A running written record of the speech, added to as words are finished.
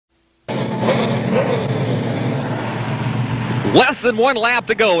Less than one lap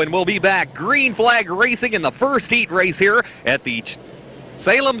to go, and we'll be back. Green flag racing in the first heat race here at the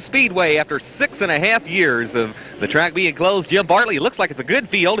Salem Speedway after 6.5 years of the track being closed. Jim Bartley, looks like it's a good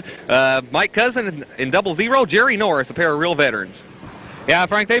field. Mike Cousin in 00, Jerry Norris, a pair of real veterans. Yeah,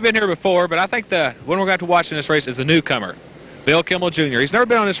 Frank, they've been here before, but I think the one we're going to watch in this race is the newcomer, Bill Kimmel Jr. He's never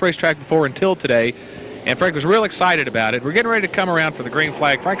been on this racetrack before until today, and Frank was real excited about it. We're getting ready to come around for the green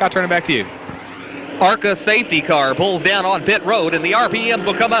flag. Frank, I'll turn it back to you. ARCA safety car pulls down on pit road, and the RPMs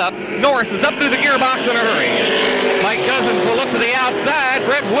will come up. Norris is up through the gearbox in a hurry. Mike Cousins will look to the outside.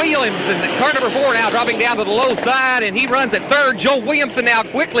 Fred Williamson, car number 4 now dropping down to the low side, and he runs at third. Joe Williamson now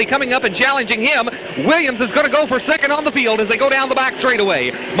quickly coming up and challenging him. Williams is going to go for second on the field as they go down the back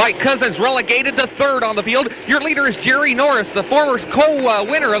straightaway. Mike Cousins relegated to third on the field. Your leader is Jerry Norris, the former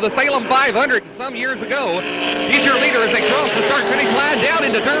co-winner of the Salem 500 some years ago. He's your leader as they cross the start-finish line down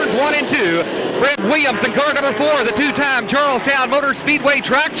into turns 1 and 2. Fred Williamson, car number 4, the two-time Charlestown Motor Speedway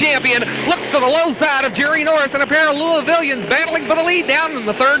track champion, looks to the low side of Jerry Norris and a pair of Louisvillians battling for the lead down in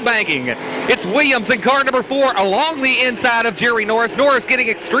the third banking. It's Williamson, car number 4, along the inside of Jerry Norris. Norris getting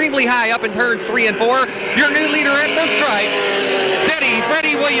extremely high up in turns 3 and 4. Your new leader at the stripe, steady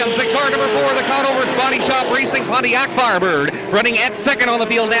Freddie Williamson, car number 4, the Conover's Body Shop Racing Pontiac Firebird, running at second on the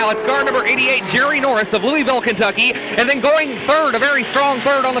field now. It's car number 88, Jerry Norris of Louisville, Kentucky, and then going third, a very strong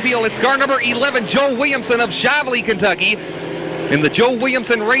third on the field, it's car number 11, Joe Williamson of Shively, Kentucky. In the Joe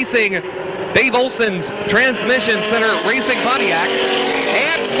Williamson Racing, Dave Olson's Transmission Center Racing Pontiac.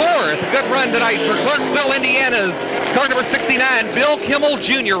 And fourth, good run tonight for Clarksville, Indiana's car number 69, Bill Kimmel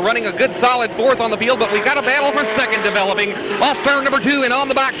Jr. running a good solid fourth on the field, but we've got a battle for second developing off turn number 2 and on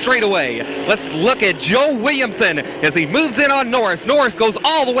the back straightaway. Let's look at Joe Williamson as he moves in on Norris. Norris goes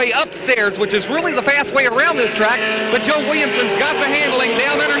all the way upstairs, which is really the fast way around this track, but Joe Williamson's got the handling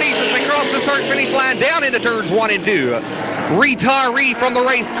down underneath as they cross the start-finish line down into turns 1 and 2. Retiree from the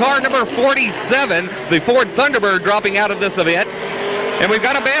race, car number 47, the Ford Thunderbird, dropping out of this event. And we've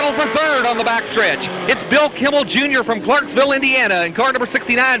got a battle for third on the backstretch. It's Bill Kimmel Jr. from Clarksville, Indiana, and car number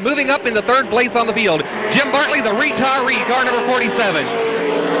 69 moving up into third place on the field. Jim Bartley, the retiree, car number 47.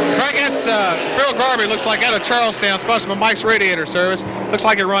 I guess Phil Garvey looks like out of Charlestown, supposed to be Mike's radiator service. Looks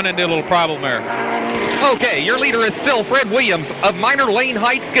like it run into a little problem there. Okay, your leader is still Fred Williams of Minor Lane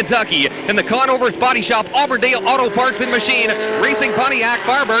Heights, Kentucky, in the Conover's Body Shop, Auburndale Auto Parts and Machine, Racing Pontiac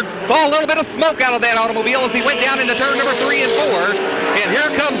Firebird. Saw a little bit of smoke out of that automobile as he went down into turn number 3 and 4. And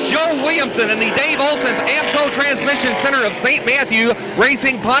here comes Joe Williamson in the Dave Olson's Amco Transmission Center of St. Matthew,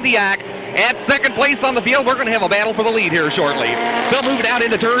 Racing Pontiac. At second place on the field, we're going to have a battle for the lead here shortly. They'll move down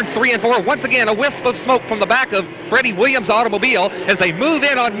into turns 3 and 4. Once again, a wisp of smoke from the back of Freddie Williams' automobile as they move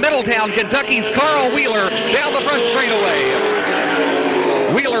in on Middletown, Kentucky's Carl Wheeler down the front straightaway.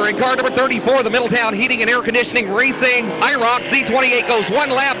 Wheeler in car number 34, the Middletown Heating and Air Conditioning Racing IROC Z28 goes one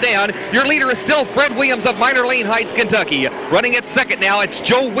lap down. Your leader is still Fred Williams of Minor Lane Heights, Kentucky. Running at second now, it's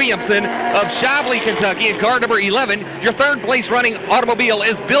Joe Williamson of Shively, Kentucky in car number 11. Your third place running automobile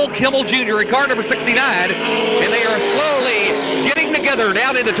is Bill Kimmel Jr. in car number 69. And they are slowly getting together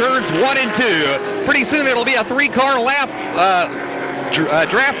down into turns 1 and 2. Pretty soon it'll be a 3-car lap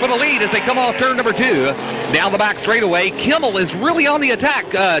draft for the lead as they come off turn number 2. Down the back straightaway, Kimmel is really on the attack,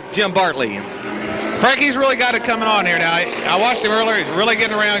 Jim Bartley. Frankie's really got it coming on here now. I watched him earlier. He's really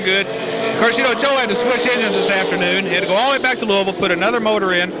getting around good. Of course, you know, Joe had to switch engines this afternoon. He had to go all the way back to Louisville, put another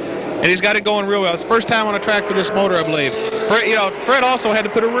motor in, and he's got it going real well. It's the first time on a track for this motor, I believe. Fred also had to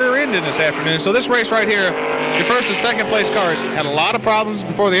put a rear end in this afternoon. So this race right here, the first and second place cars had a lot of problems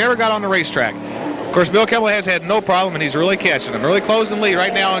before they ever got on the racetrack. Of course, Bill Kimmel has had no problem, and he's really catching them. Really closing the lead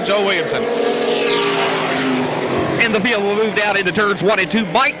right now on Joe Williamson. In the field, we'll move down into turns 1 and 2.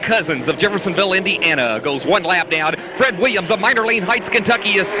 Mike Cousins of Jeffersonville, Indiana, goes one lap down. Fred Williams of Minor Lane Heights,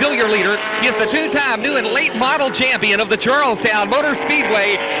 Kentucky, is still your leader. He is the two-time new and late model champion of the Charlestown Motor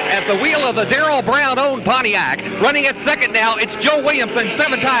Speedway at the wheel of the Darrell Brown-owned Pontiac. Running at second now, it's Joe Williamson,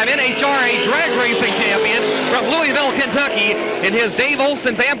 7-time NHRA drag racing champion from Louisville, Kentucky, in his Dave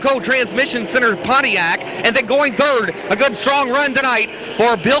Olson's Amco Transmission Center Pontiac. And then going third, a good strong run tonight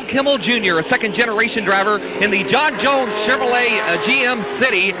for Bill Kimmel Jr., a second-generation driver in the John Jones Chevrolet GM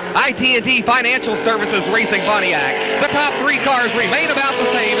City IT&T Financial Services Racing Pontiac. The top 3 cars remain about the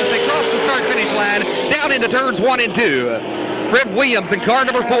same as they cross the start-finish line down into turns 1 and 2. Fred Williams in car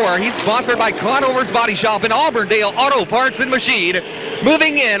number 4. He's sponsored by Conover's Body Shop in Auburndale Auto Parts and Machine.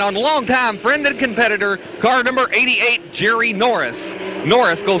 Moving in on longtime friend and competitor, car number 88, Jerry Norris.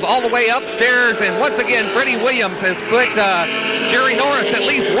 Norris goes all the way upstairs, and once again, Freddie Williams has put Jerry Norris at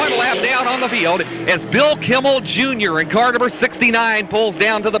least one lap down on the field as Bill Kimmel Jr. in car number 69 pulls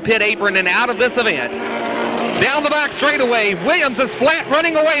down to the pit apron and out of this event. Down the back straightaway, Williams is flat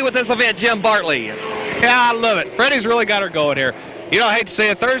running away with this event, Jim Bartley. Yeah, I love it. Freddie's really got her going here. You know, I hate to say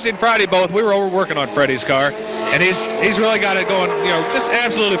it, Thursday and Friday both, we were over working on Freddie's car, and he's really got it going, you know, just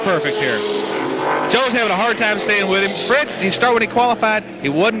absolutely perfect here. Joe's having a hard time staying with him. Fred, when he qualified, he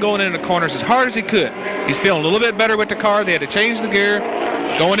wasn't going into the corners as hard as he could. He's feeling a little bit better with the car. They had to change the gear.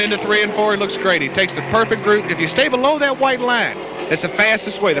 Going into 3 and 4, he looks great. He takes the perfect route. If you stay below that white line, that's the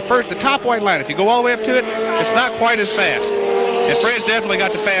fastest way. The top white line, if you go all the way up to it, it's not quite as fast. And Fred's definitely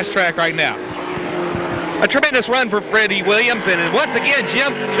got the fast track right now. A tremendous run for Freddie Williams, and once again,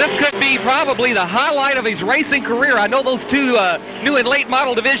 Jim, this could be probably the highlight of his racing career. I know those two new and late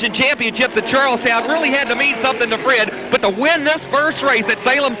model division championships at Charlestown really had to mean something to Fred, but to win this first race at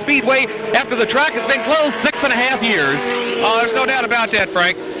Salem Speedway after the track has been closed 6.5 years. Oh, there's no doubt about that,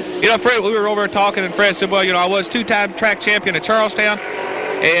 Frank. You know, Fred, we were over talking, and Fred said, well, you know, I was 2-time track champion at Charlestown,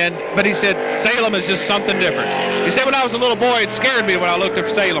 but he said, Salem is just something different. He said when I was a little boy, it scared me when I looked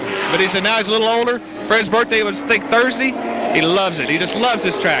at Salem. But he said now he's a little older. Fred's birthday was, I think, Thursday. He loves it. He just loves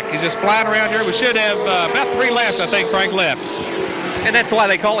this track. He's just flying around here. We should have about 3 laps, I think, Frank left. And that's why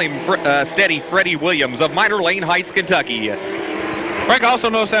they call him Steady Freddie Williams of Minor Lane Heights, Kentucky. Frank also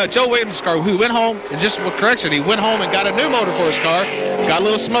knows how Joe Williams' car, who went home, and just with correction, he went home and got a new motor for his car. Got a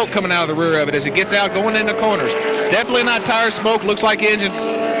little smoke coming out of the rear of it as it gets out going into corners. Definitely not tire smoke. Looks like engine.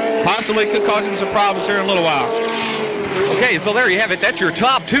 Possibly could cause him some problems here in a little while. Okay, so there you have it. That's your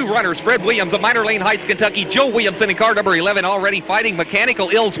top 2 runners. Fred Williams of Minor Lane Heights, Kentucky. Joe Williamson in car number 11 already fighting mechanical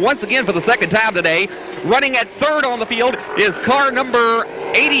ills once again for the second time today. Running at 3rd on the field is car number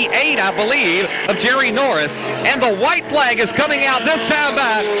 88, I believe, of Jerry Norris. And the white flag is coming out this time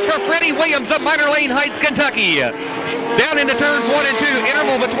by for Freddie Williams of Minor Lane Heights, Kentucky. Down into turns 1 and 2,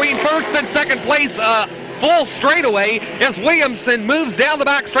 interval between 1st and 2nd place. Full straightaway as Williamson moves down the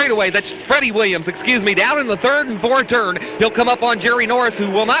back straightaway. That's Freddie Williams, excuse me, down in the 3rd and 4th turn. He'll come up on Jerry Norris, who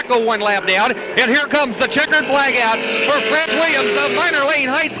will not go 1 lap down. And here comes the checkered flag out for Fred Williams of Minor Lane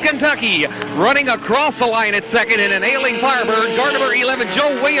Heights, Kentucky. Running across the line at 2nd in an ailing Firebird, car number 11,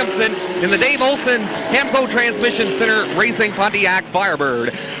 Joe Williamson in the Dave Olson's Hamco Transmission Center Racing Pontiac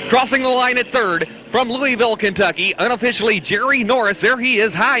Firebird. Crossing the line at 3rd, from Louisville, Kentucky, unofficially Jerry Norris. There he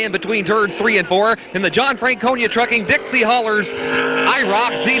is, high in between turns 3 and 4 in the John Franconia Trucking Dixie Haulers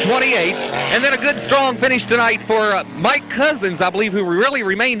IROC Z28. And then a good strong finish tonight for Mike Cousins, I believe, who really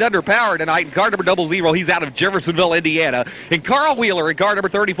remained under power tonight in car number 00. He's out of Jeffersonville, Indiana. And Carl Wheeler in car number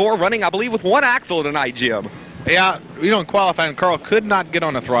 34, running, I believe, with 1 axle tonight, Jim. Yeah, you know, in qualifying, Carl could not get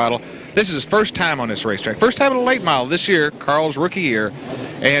on the throttle. This is his first time on this racetrack. First time in a late model this year, Carl's rookie year.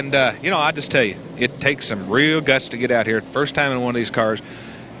 And, you know, I just tell you, it takes some real guts to get out here, first time in one of these cars,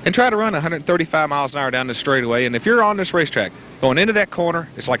 and try to run 135 miles an hour down this straightaway. And if you're on this racetrack, going into that corner,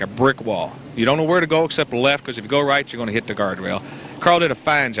 it's like a brick wall. You don't know where to go except left, because if you go right, you're going to hit the guardrail. Carl did a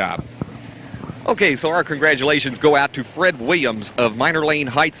fine job. Okay, so our congratulations go out to Fred Williams of Minor Lane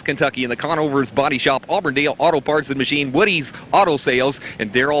Heights, Kentucky, and the Conover's Body Shop, Auburndale Auto Parts and Machine, Woody's Auto Sales,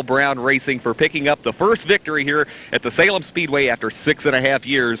 and Darrell Brown Racing for picking up the first victory here at the Salem Speedway after 6.5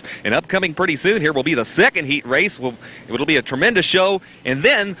 years. And upcoming pretty soon here will be the 2nd heat race. It'll be a tremendous show, and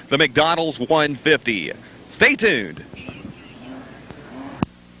then the McDonald's 150. Stay tuned.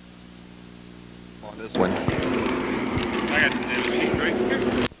 On this one. I got the machine right here.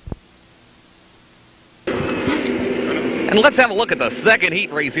 And let's have a look at the 2nd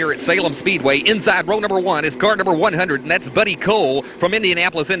heat race here at Salem Speedway. Inside row number 1 is car number 100, and that's Buddy Cole from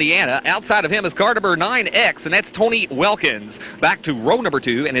Indianapolis, Indiana. Outside of him is car number 9X, and that's Tony Welkins. Back to row number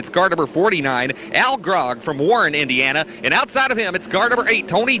 2, and it's car number 49, Al Grogg from Warren, Indiana. And outside of him, it's car number 8,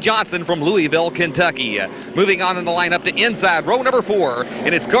 Tony Johnson from Louisville, Kentucky. Moving on in the lineup to inside row number 4,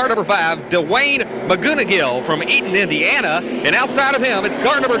 and it's car number 5, Dwayne McGonigal from Eaton, Indiana. And outside of him, it's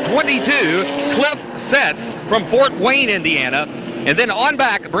car number 22, Cliff Setz from Fort Wayne, Indiana. And then on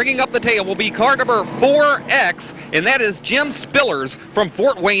back, bringing up the tail, will be car number 4X, and that is Jim Spillers from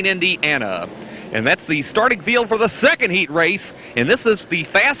Fort Wayne, Indiana. And that's the starting field for the 2nd heat race, and this is the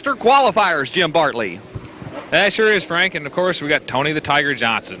faster qualifiers, Jim Bartley. That sure is, Frank, and of course we got Tony the Tiger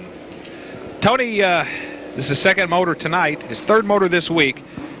Johnson. Tony, this is his 2nd motor tonight, his 3rd motor this week.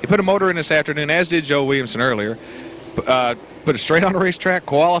 He put a motor in this afternoon, as did Joe Williamson earlier. Put it straight on the racetrack,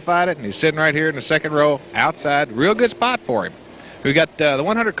 qualified it, and he's sitting right here in the 2nd row outside. Real good spot for him. We got the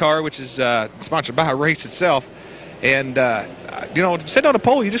 100 car, which is sponsored by a race itself. And, you know, sitting on a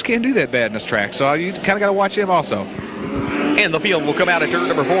pole, you just can't do that bad in this track. So you kind of got to watch him also. And the field will come out at turn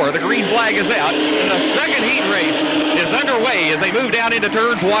number 4. The green flag is out, and the 2nd heat race is underway as they move down into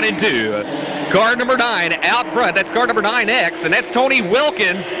turns 1 and 2. Car number 9 out front. That's car number 9X, and that's Tony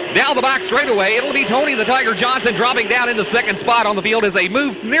Wilkins down the box straightaway. It'll be Tony the Tiger Johnson dropping down into second spot on the field as they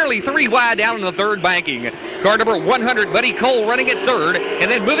move nearly 3 wide down in the third banking. Car number 100, Buddy Cole, running at third,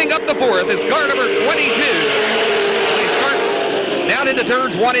 and then moving up the fourth is car number 22. Down into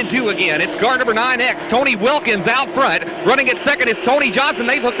turns 1 and 2 again. It's car number 9X, Tony Wilkins out front. Running at second, it's Tony Johnson.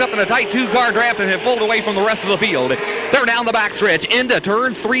 They've hooked up in a tight 2-car draft and have pulled away from the rest of the field. They're down the backstretch into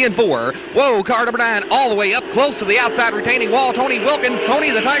turns 3 and 4. Whoa, car number 9 all the way up close to the outside retaining wall. Tony Wilkins,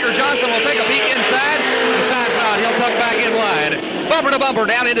 Tony the Tiger Johnson will take a peek inside. Decides not, he'll tuck back in line. Bumper to bumper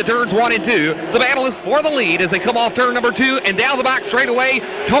down into turns 1 and 2. The battle is for the lead as they come off turn number 2 and down the back straightaway.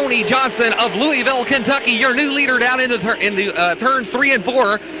 Tony Johnson of Louisville, Kentucky, your new leader down into turns 3 and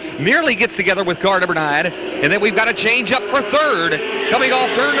 4. Nearly gets together with car number 9. And then we've got a change up for third. Coming off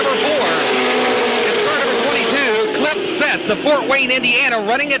turn number 4. It's car number 22, Cliff Setz of Fort Wayne, Indiana,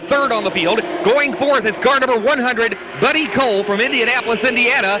 running at third on the field. Going fourth, it's car number 100, Buddy Cole from Indianapolis,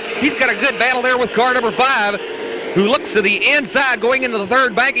 Indiana. He's got a good battle there with car number 5. Who looks to the inside going into the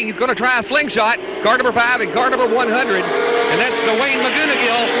third banking. He's going to try a slingshot. Car number 5 and car number 100. And that's Dwayne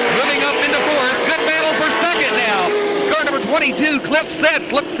McGonigal moving up into fourth. Good battle for second now. It's car number 22, Cliff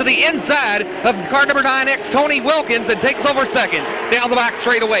Setz, looks to the inside of car number 9X, Tony Wilkins, and takes over second. Down the back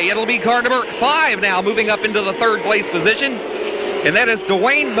straightaway. It'll be car number 5 now moving up into the third place position. And that is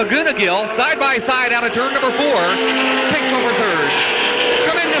Dwayne McGonigal, side by side out of turn number 4. Takes over third.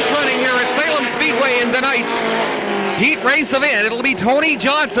 Tremendous running here at Salem Speedway in tonight's heat race event. It'll be Tony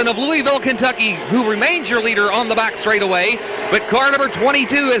Johnson of Louisville, Kentucky, who remains your leader on the back straightaway. But car number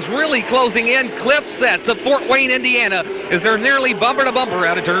 22 is really closing in. Cliff Setz of Fort Wayne, Indiana, as they're nearly bumper to bumper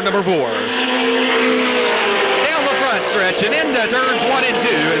out of turn number 4. Down the front stretch and into turns 1 and 2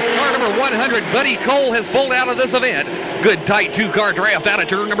 as car number 100, Buddy Cole, has pulled out of this event. Good tight 2-car draft out of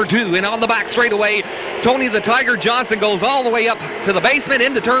turn number 2. And on the back straightaway, Tony the Tiger Johnson goes all the way up to the basement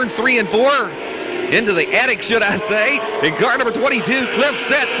into turns 3 and 4. Into the attic, should I say. And car number 22, Cliff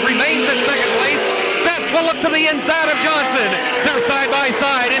Setz, remains in second place. Setz will look to the inside of Johnson. They're side by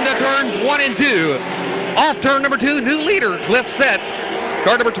side into turns 1 and 2. Off turn number 2, new leader, Cliff Setz.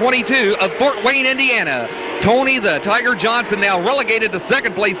 Car number 22 of Fort Wayne, Indiana. Tony the Tiger Johnson now relegated to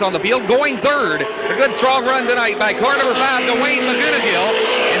second place on the field, going third. A good strong run tonight by car number 5, Dwayne McGonigal.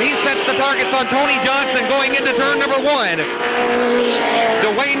 And he sets the targets on Tony Johnson going into turn number 1.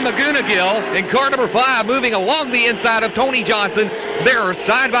 Dwayne McGonigal and car number 5 moving along the inside of Tony Johnson. They're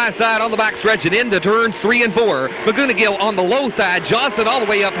side by side on the backstretch and into turns 3 and 4. McGonigal on the low side, Johnson all the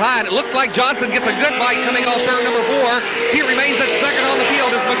way up high, and it looks like Johnson gets a good bite coming off turn number 4. He remains at second on the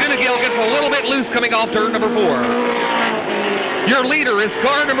field as McGonigal gets a little bit loose coming off turn number 4. Your leader is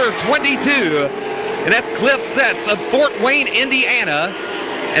car number 22, and that's Cliff Setz of Fort Wayne, Indiana.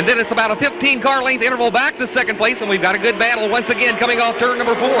 And then it's about a 15-car length interval back to second place, and we've got a good battle once again coming off turn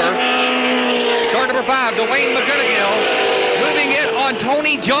number 4. Car number 5, Dwayne McGonigal, moving it on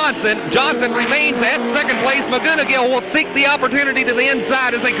Tony Johnson. Johnson remains at second place. McGonigal will seek the opportunity to the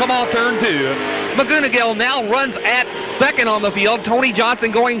inside as they come off turn 2. McGonigal now runs at second on the field. Tony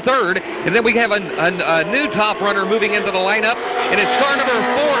Johnson going third. And then we have a new top runner moving into the lineup, and it's car number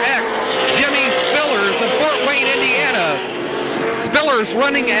 4X, Jimmy Spillers of Fort Wayne, Indiana. Spillers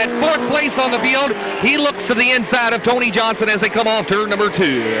running at fourth place on the field. He looks to the inside of Tony Johnson as they come off turn number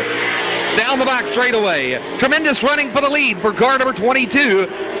 2. Down the back straightaway. Tremendous running for the lead for car number 22.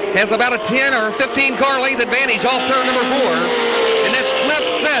 Has about a 10 or 15 car length advantage off turn number 4. And that's Cliff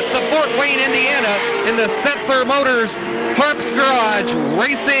Setz of Fort Wayne, Indiana, in the Setzer Motors Harps Garage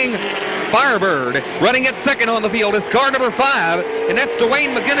Racing Firebird. Running at second on the field is car number 5, and that's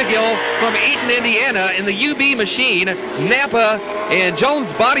Dwayne McGonigal from Eaton, Indiana, in the UB Machine, Napa, and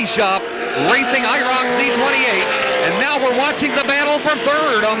Jones Body Shop Racing IROC Z28. And now we're watching the battle for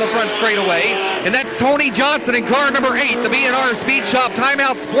third on the front straightaway, and that's Tony Johnson in car number 8, the B&R Speed Shop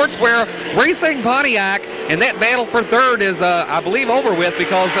Timeout Sportswear Racing Pontiac. And that battle for third is, I believe, over with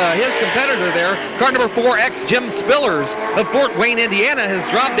because his competitor there, car number 4X, Jim Spillers of Fort Wayne, Indiana, has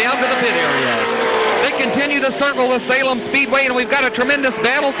dropped down to the pit area. They continue to circle the Salem Speedway, and we've got a tremendous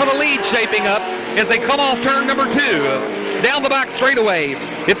battle for the lead shaping up as they come off turn number 2. Down the back straightaway,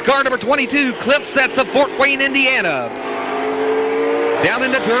 it's car number 22, Cliff Setz of Fort Wayne, Indiana. Down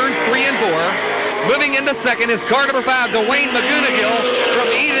into turns 3 and 4. Moving into second is car number 5, Dwayne McGonigal from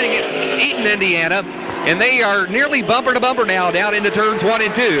Eaton, Indiana. And they are nearly bumper to bumper now down into turns 1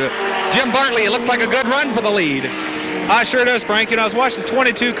 and 2. Jim Bartley, it looks like a good run for the lead. I sure does, Frank. You know, I was watching the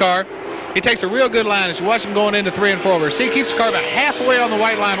 22 car. He takes a real good line as you watch him going into 3 and 4. See, he keeps the car about halfway on the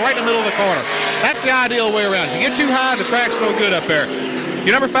white line, right in the middle of the corner. That's the ideal way around. If you get too high, the track's no good up there.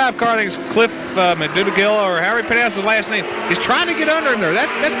 Your number 5 car, I think it's Cliff McDougal, or however he pronounces his last name. He's trying to get under him there.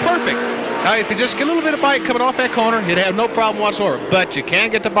 That's perfect. Now, if you just get a little bit of bite coming off that corner, he'd have no problem whatsoever. But you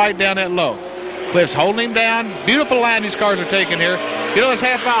can't get the bite down that low. Cliff's holding him down. Beautiful line these cars are taking here. You know, this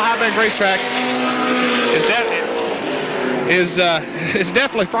half-mile high-bank racetrack is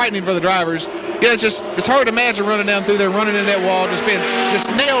definitely frightening for the drivers. Yeah, it's hard to imagine running down through there, running in that wall, just being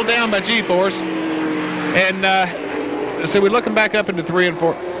nailed down by G-force. And so we're looking back up into 3 and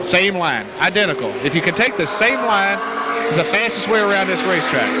 4, same line, identical. If you can take the same line, it's the fastest way around this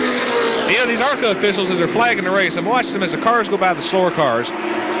racetrack. You know, these ARCA officials, as they're flagging the race, I'm watching them as the cars go by, the slower cars.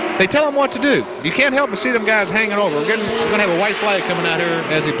 They tell them what to do. You can't help but see them guys hanging over. We're going to have a white flag coming out here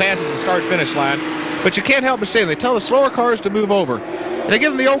as he passes the start-finish line. But you can't help but see them. They tell the slower cars to move over. And they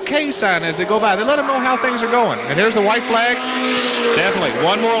give them the OK sign as they go by. They let them know how things are going. And here's the white flag. Definitely.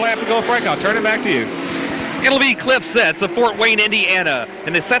 One more lap to go, Frank. I'll turn it back to you. It'll be Cliff Setz of Fort Wayne, Indiana,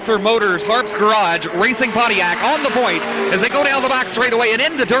 and the Setzer Motors Harps Garage Racing Pontiac on the point as they go down the back straightaway and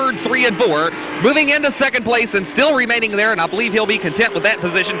into turns 3 and 4, moving into second place and still remaining there, and I believe he'll be content with that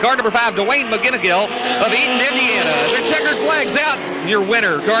position. Car number 5, Dwayne McGinnigill of Eaton, Indiana. Their checkered flags out. Your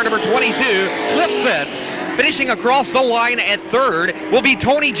winner, car number 22, Cliff Setz. Finishing across the line at 3rd will be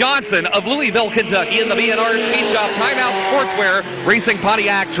Tony Johnson of Louisville, Kentucky in the B&R Speed Shop Timeout Sportswear Racing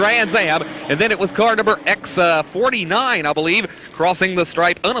Pontiac Trans Am. And then it was car number X49, I believe, crossing the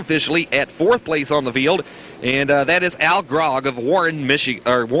stripe unofficially at 4th place on the field. And that is Al Grog of Warren,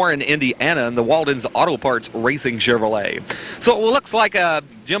 Indiana, and the Walden's Auto Parts Racing Chevrolet. So it looks like,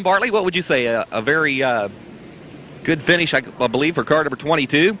 Jim Bartley, what would you say? A very good finish, I believe, for car number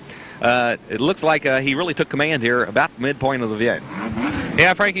 22. It looks like he really took command here about the midpoint of the event.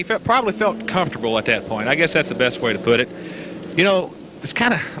 Yeah, Frank, he probably felt comfortable at that point. I guess that's the best way to put it. You know, it's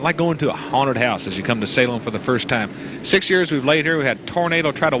kind of like going to a haunted house as you come to Salem for the first time. 6 years we've laid here. We had a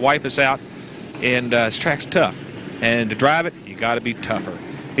tornado try to wipe us out, and this track's tough. And to drive it, you got to be tougher.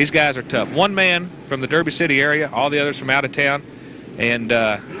 These guys are tough. One man from the Derby City area, all the others from out of town. And,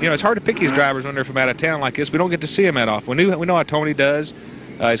 you know, it's hard to pick these drivers when they're from out of town like this. We don't get to see them that often. We know how Tony does.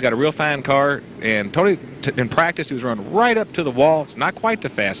 He's got a real fine car, and Tony, in practice, he was running right up to the wall. It's not quite the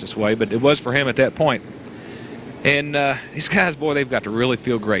fastest way, but it was for him at that point. And these guys, boy, they've got to really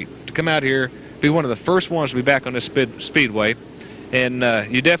feel great to come out here, be one of the first ones to be back on this speedway. And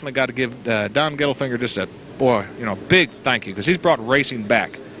you definitely got to give Don Gettlefinger just a, boy, you know, big thank you, because he's brought racing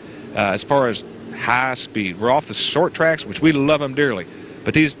back as far as high speed. We're off the short tracks, which we love them dearly,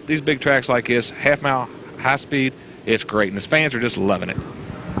 but these big tracks like this, half-mile, high speed, it's great, and his fans are just loving it.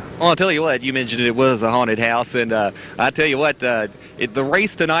 Well, I'll tell you what, you mentioned it was a haunted house, and I tell you what, the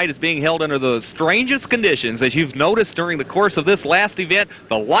race tonight is being held under the strangest conditions. As you've noticed during the course of this last event,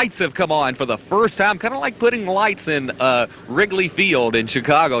 the lights have come on for the first time, kind of like putting lights in Wrigley Field in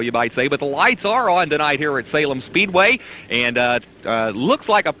Chicago, you might say, but the lights are on tonight here at Salem Speedway, and looks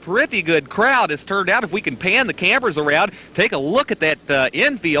like a pretty good crowd has turned out. If we can pan the cameras around, take a look at that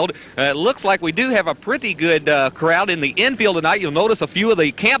infield. It looks like we do have a pretty good crowd in the infield tonight. You'll notice a few of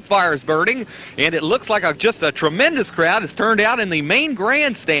the campfires burning, and it looks like just a tremendous crowd has turned out in the main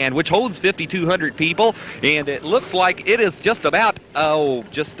grandstand, which holds 5,200 people, and it looks like it is just about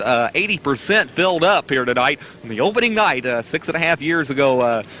 80% filled up here tonight. On the opening night, 6.5 years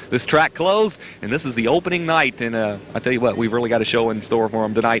ago, this track closed, and this is the opening night, and I tell you what, we've really got a show in store for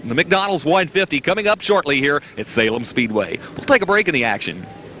them tonight. And the McDonald's 150 coming up shortly here at Salem Speedway. We'll take a break in the action.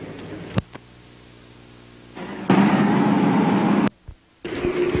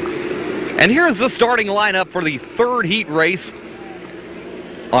 And here's the starting lineup for the third heat race.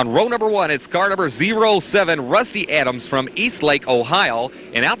 On row number 1, it's car number 07, Rusty Adams from Eastlake, Ohio.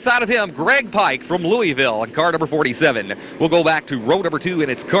 And outside of him, Greg Pike from Louisville and car number 47. We'll go back to row number 2,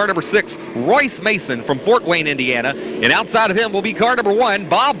 and it's car number 6, Royce Mason from Fort Wayne, Indiana. And outside of him will be car number 1,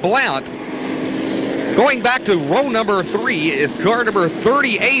 Bob Blount. Going back to row number 3 is car number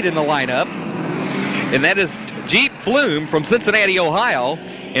 38 in the lineup. And that is Jeep Pflum from Cincinnati, Ohio.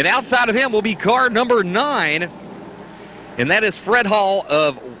 And outside of him will be car number 9. And that is Fred Hall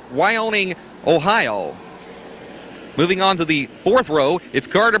of Wyoming, Ohio. Moving on to the 4th row, it's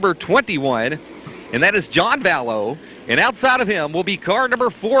car number 21, and that is John Vallow. And outside of him will be car number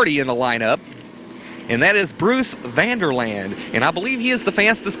 40 in the lineup, and that is Bruce Vanderland. And I believe he is the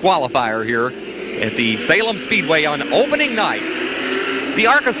fastest qualifier here at the Salem Speedway on opening night. The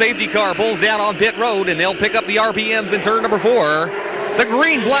ARCA safety car pulls down on pit road, and they'll pick up the RPMs in turn number 4. The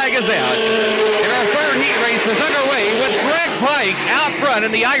green flag is out. And our third heat race is underway with Greg Pike out front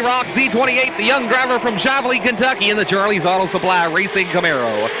in the IROC Z28, the young driver from Shively, Kentucky, in the Charlie's Auto Supply Racing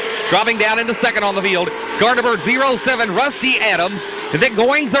Camaro. Dropping down into second on the field is car number 07, Rusty Adams. And then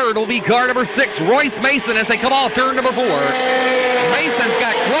going third will be car number 6, Royce Mason, as they come off turn number 4. Mason's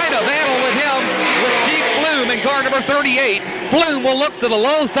got quite a battle with him with Jeep Pflum in car number 38. Pflum will look to the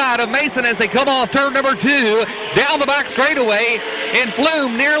low side of Mason as they come off turn number 2. Down the back straightaway, and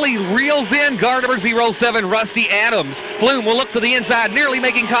Pflum nearly reels in car number 07, Rusty Adams. Pflum will look to the inside, nearly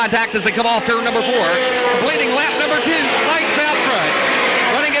making contact as they come off turn number 4. Completing lap number 2, Mike's out front.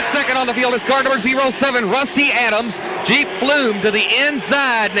 Running at second on the field is car number 07, Rusty Adams. Jeep Pflum to the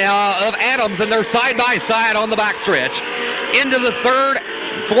inside now of Adams, and they're side by side on the backstretch. Into the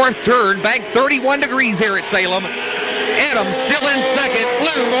fourth turn, bank 31 degrees here at Salem. Adams still in second.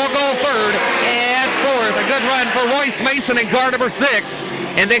 Pflum will go third and fourth. A good run for Royce Mason in car number 6.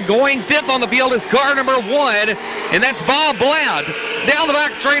 And then going fifth on the field is car number 1, and that's Bob Blount. Down the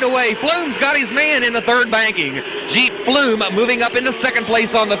back straightaway, Pflum's got his man in the third banking. Jeep Pflum moving up into second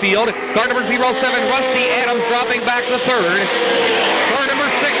place on the field. Car number 07, Rusty Adams, dropping back to third. Car number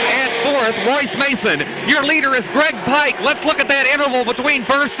 6 at fourth, Royce Mason. Your leader is Greg Pike. Let's look at that interval between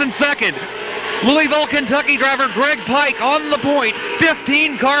first and second. Louisville, Kentucky driver Greg Pike on the point.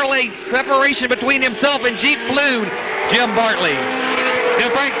 15 car length separation between himself and Jeep Pflum. Jim Bartley. Yeah,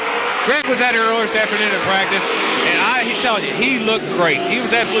 Frank, Greg was out here earlier this afternoon in practice, and I'm telling you, he looked great. He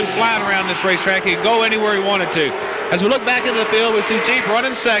was absolutely flying around this racetrack. He could go anywhere he wanted to. As we look back into the field, we see Jeep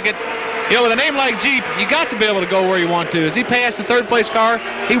running second. You know, with a name like Jeep, you got to be able to go where you want to. As he passed the third place car,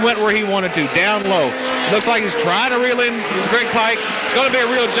 he went where he wanted to, down low. Looks like he's trying to reel in Greg Pike. It's going to be a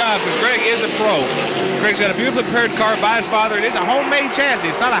real job because Greg is a pro. Greg's got a beautifully prepared car by his father. It is a homemade chassis.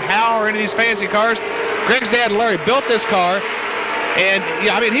 It's not a Howe or any of these fancy cars. Greg's dad, Larry, built this car. And,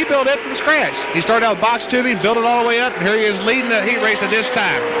 yeah, I mean, he built it from scratch. He started out box tubing, built it all the way up, and here he is leading the heat race at this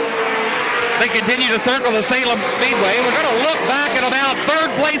time. They continue to circle the Salem Speedway. We're going to look back at about third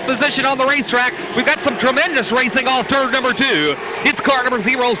place position on the racetrack. We've got some tremendous racing off turn number 2. It's car number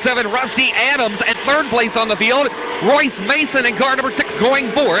 07, Rusty Adams, at third place on the field. Royce Mason in car number 6 going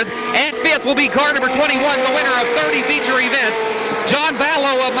fourth. At fifth will be car number 21, the winner of 30 feature events, John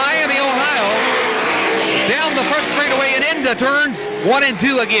Vallow of Miami, Ohio. Down the front straightaway and into turns 1 and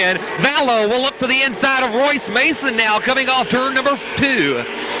 2 again. Vallow will look to the inside of Royce Mason now, coming off turn number 2.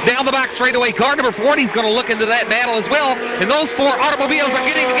 Down the back straightaway, car number 40 is going to look into that battle as well. And those 4 automobiles are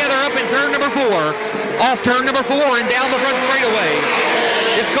getting together up in turn number 4. Off turn number 4 and down the front straightaway.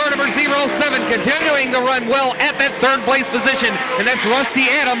 It's car number 07 continuing to run well at that third place position, and that's Rusty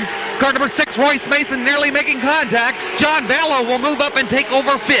Adams. Car number 6, Royce Mason, nearly making contact. John Vallow will move up and take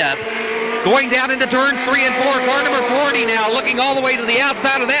over 5th. Going down into turns 3 and 4, car number 40 now looking all the way to the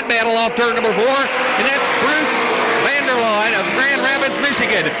outside of that battle off turn number 4, and that's Bruce Vanderline of Grand Rapids,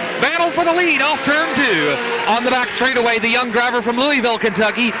 Michigan. Battle for the lead off turn 2. On the back straightaway, the young driver from Louisville,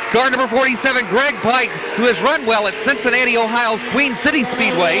 Kentucky, car number 47, Greg Pike, who has run well at Cincinnati, Ohio's Queen City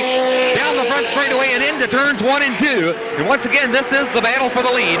Speedway. Down the front straightaway and into turns 1 and 2. And once again, this is the battle for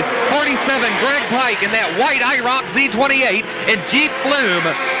the lead. 47, Greg Pike in that white IROC Z28, and Jeep Pflum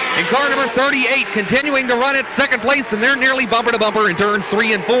and car number 38 continuing to run at second place, and they're nearly bumper to bumper in turns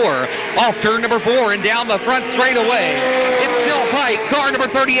 3 and 4. Off turn number 4 and down the front straightaway. It's still Pike, car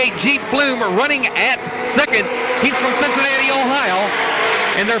number 38, Jeep Pflum, running at second. He's from Cincinnati, Ohio.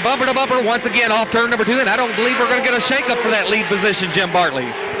 And they're bumper to bumper once again off turn number 2, and I don't believe we're going to get a shakeup for that lead position, Jim Bartley.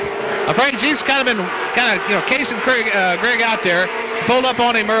 I'm afraid Jeep's kind of been casing Greg out there. Pulled up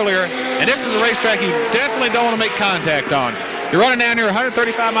on him earlier, and this is a racetrack you definitely don't want to make contact on. You're running down here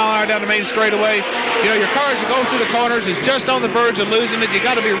 135 mile an hour down the main straightaway. You know, your car as you go through the corners is just on the verge of losing it. You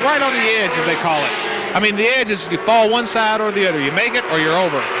got to be right on the edge, as they call it. I mean, the edge is you fall one side or the other. You make it or you're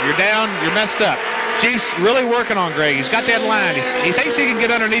over. You're down, you're messed up. Jeep's really working on Greg. He's got that line. He thinks he can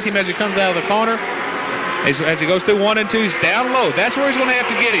get underneath him as he comes out of the corner. As he goes through 1 and 2, he's down low. That's where he's going to have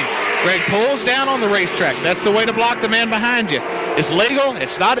to get him. Greg pulls down on the racetrack. That's the way to block the man behind you. It's legal.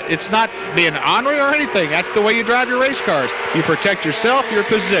 It's not being ornery or anything. That's the way you drive your race cars. You protect yourself, your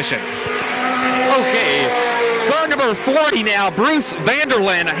position. Okay. Car number 40 now, Bruce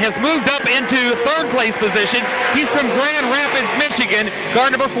Vanderland, has moved up into third place position. He's from Grand Rapids, Michigan. Car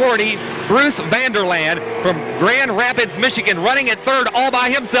number 40, Bruce Vanderland from Grand Rapids, Michigan, running at third all by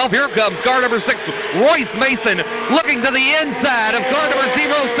himself. Here comes car number 6, Royce Mason, looking to the inside of car number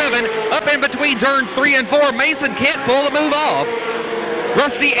 07, up in between turns 3 and 4. Mason can't pull the move off.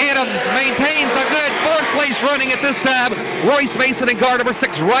 Rusty Adams maintains a good fourth place running at this time. Royce Mason and car number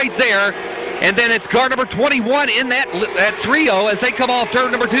 6 right there. And then it's car number 21 in that trio as they come off turn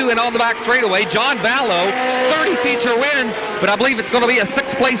number 2 and on the back straightaway. John Vallow, 30 feature wins, but I believe it's going to be a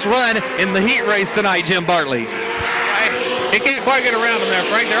 6th place run in the heat race tonight, Jim Bartley. He can't quite get around them there,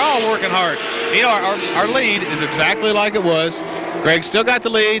 Frank. They're all working hard. You know, our lead is exactly like it was. Greg's still got the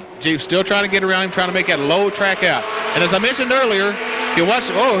lead. Jeep's still trying to get around him, trying to make that low track out. And as I mentioned earlier, you watch,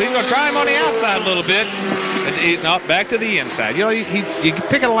 oh, he's going to try him on the outside a little bit. And no, back to the inside. You know, you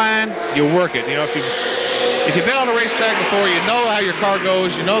pick a line, you work it. You know, if you've been on a racetrack before, you know how your car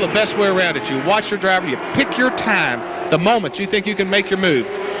goes. You know the best way around it. You watch your driver. You pick your time, the moment you think you can make your move.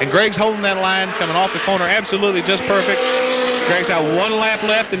 And Greg's holding that line, coming off the corner, absolutely just perfect. Greg's got one lap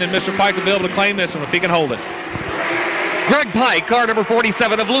left, and then Mr. Pike will be able to claim this one if he can hold it. Greg Pike, car number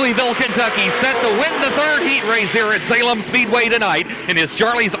 47 of Louisville, Kentucky, set to win the third heat race here at Salem Speedway tonight in his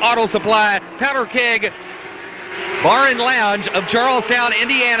Charlie's Auto Supply Powder Keg Bar and Lounge of Charlestown,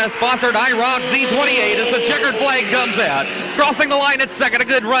 Indiana, sponsored IROC Z28 as the checkered flag comes out. Crossing the line at second, a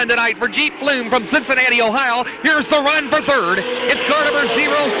good run tonight for Jeep Pflum from Cincinnati, Ohio. Here's the run for third. It's car number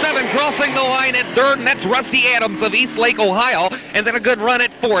 07 crossing the line at third, and that's Rusty Adams of Eastlake, Ohio. And then a good run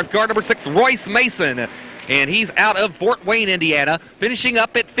at fourth, car number 6, Royce Mason. And he's out of Fort Wayne, Indiana, finishing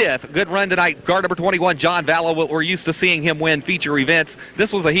up at fifth. Good run tonight, car number 21, John Vallow. We're used to seeing him win feature events.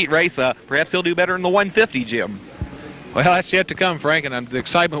 This was a heat race. Perhaps he'll do better in the 150, Jim. Well, that's yet to come, Frank, and the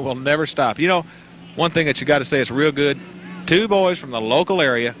excitement will never stop. You know, one thing that you got to say is real good. Two boys from the local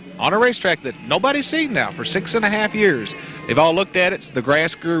area on a racetrack that nobody's seen now for 6.5 years. They've all looked at it. The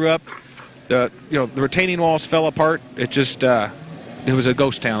grass grew up. The retaining walls fell apart. It just it was a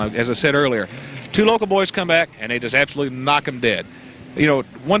ghost town, as I said earlier. Two local boys come back, and they just absolutely knock them dead. You know,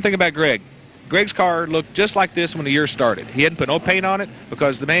 one thing about Greg's car looked just like this when the year started. He hadn't put no paint on it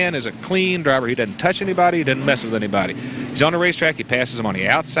because the man is a clean driver. He doesn't touch anybody. He doesn't mess with anybody. He's on the racetrack. He passes them on the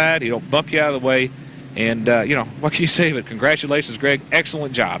outside. He don't bump you out of the way. And, you know, what can you say? But congratulations, Greg.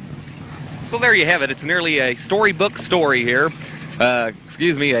 Excellent job. So there you have it. It's nearly a storybook story here.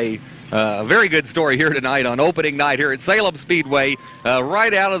 A very good story here tonight on opening night here at Salem Speedway,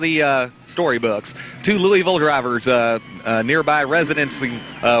 right out of the storybooks. Two Louisville drivers, nearby residents,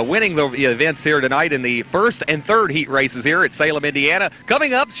 winning the events here tonight in the first and third heat races here at Salem, Indiana.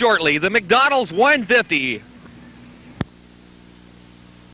 Coming up shortly, the McDonald's 150.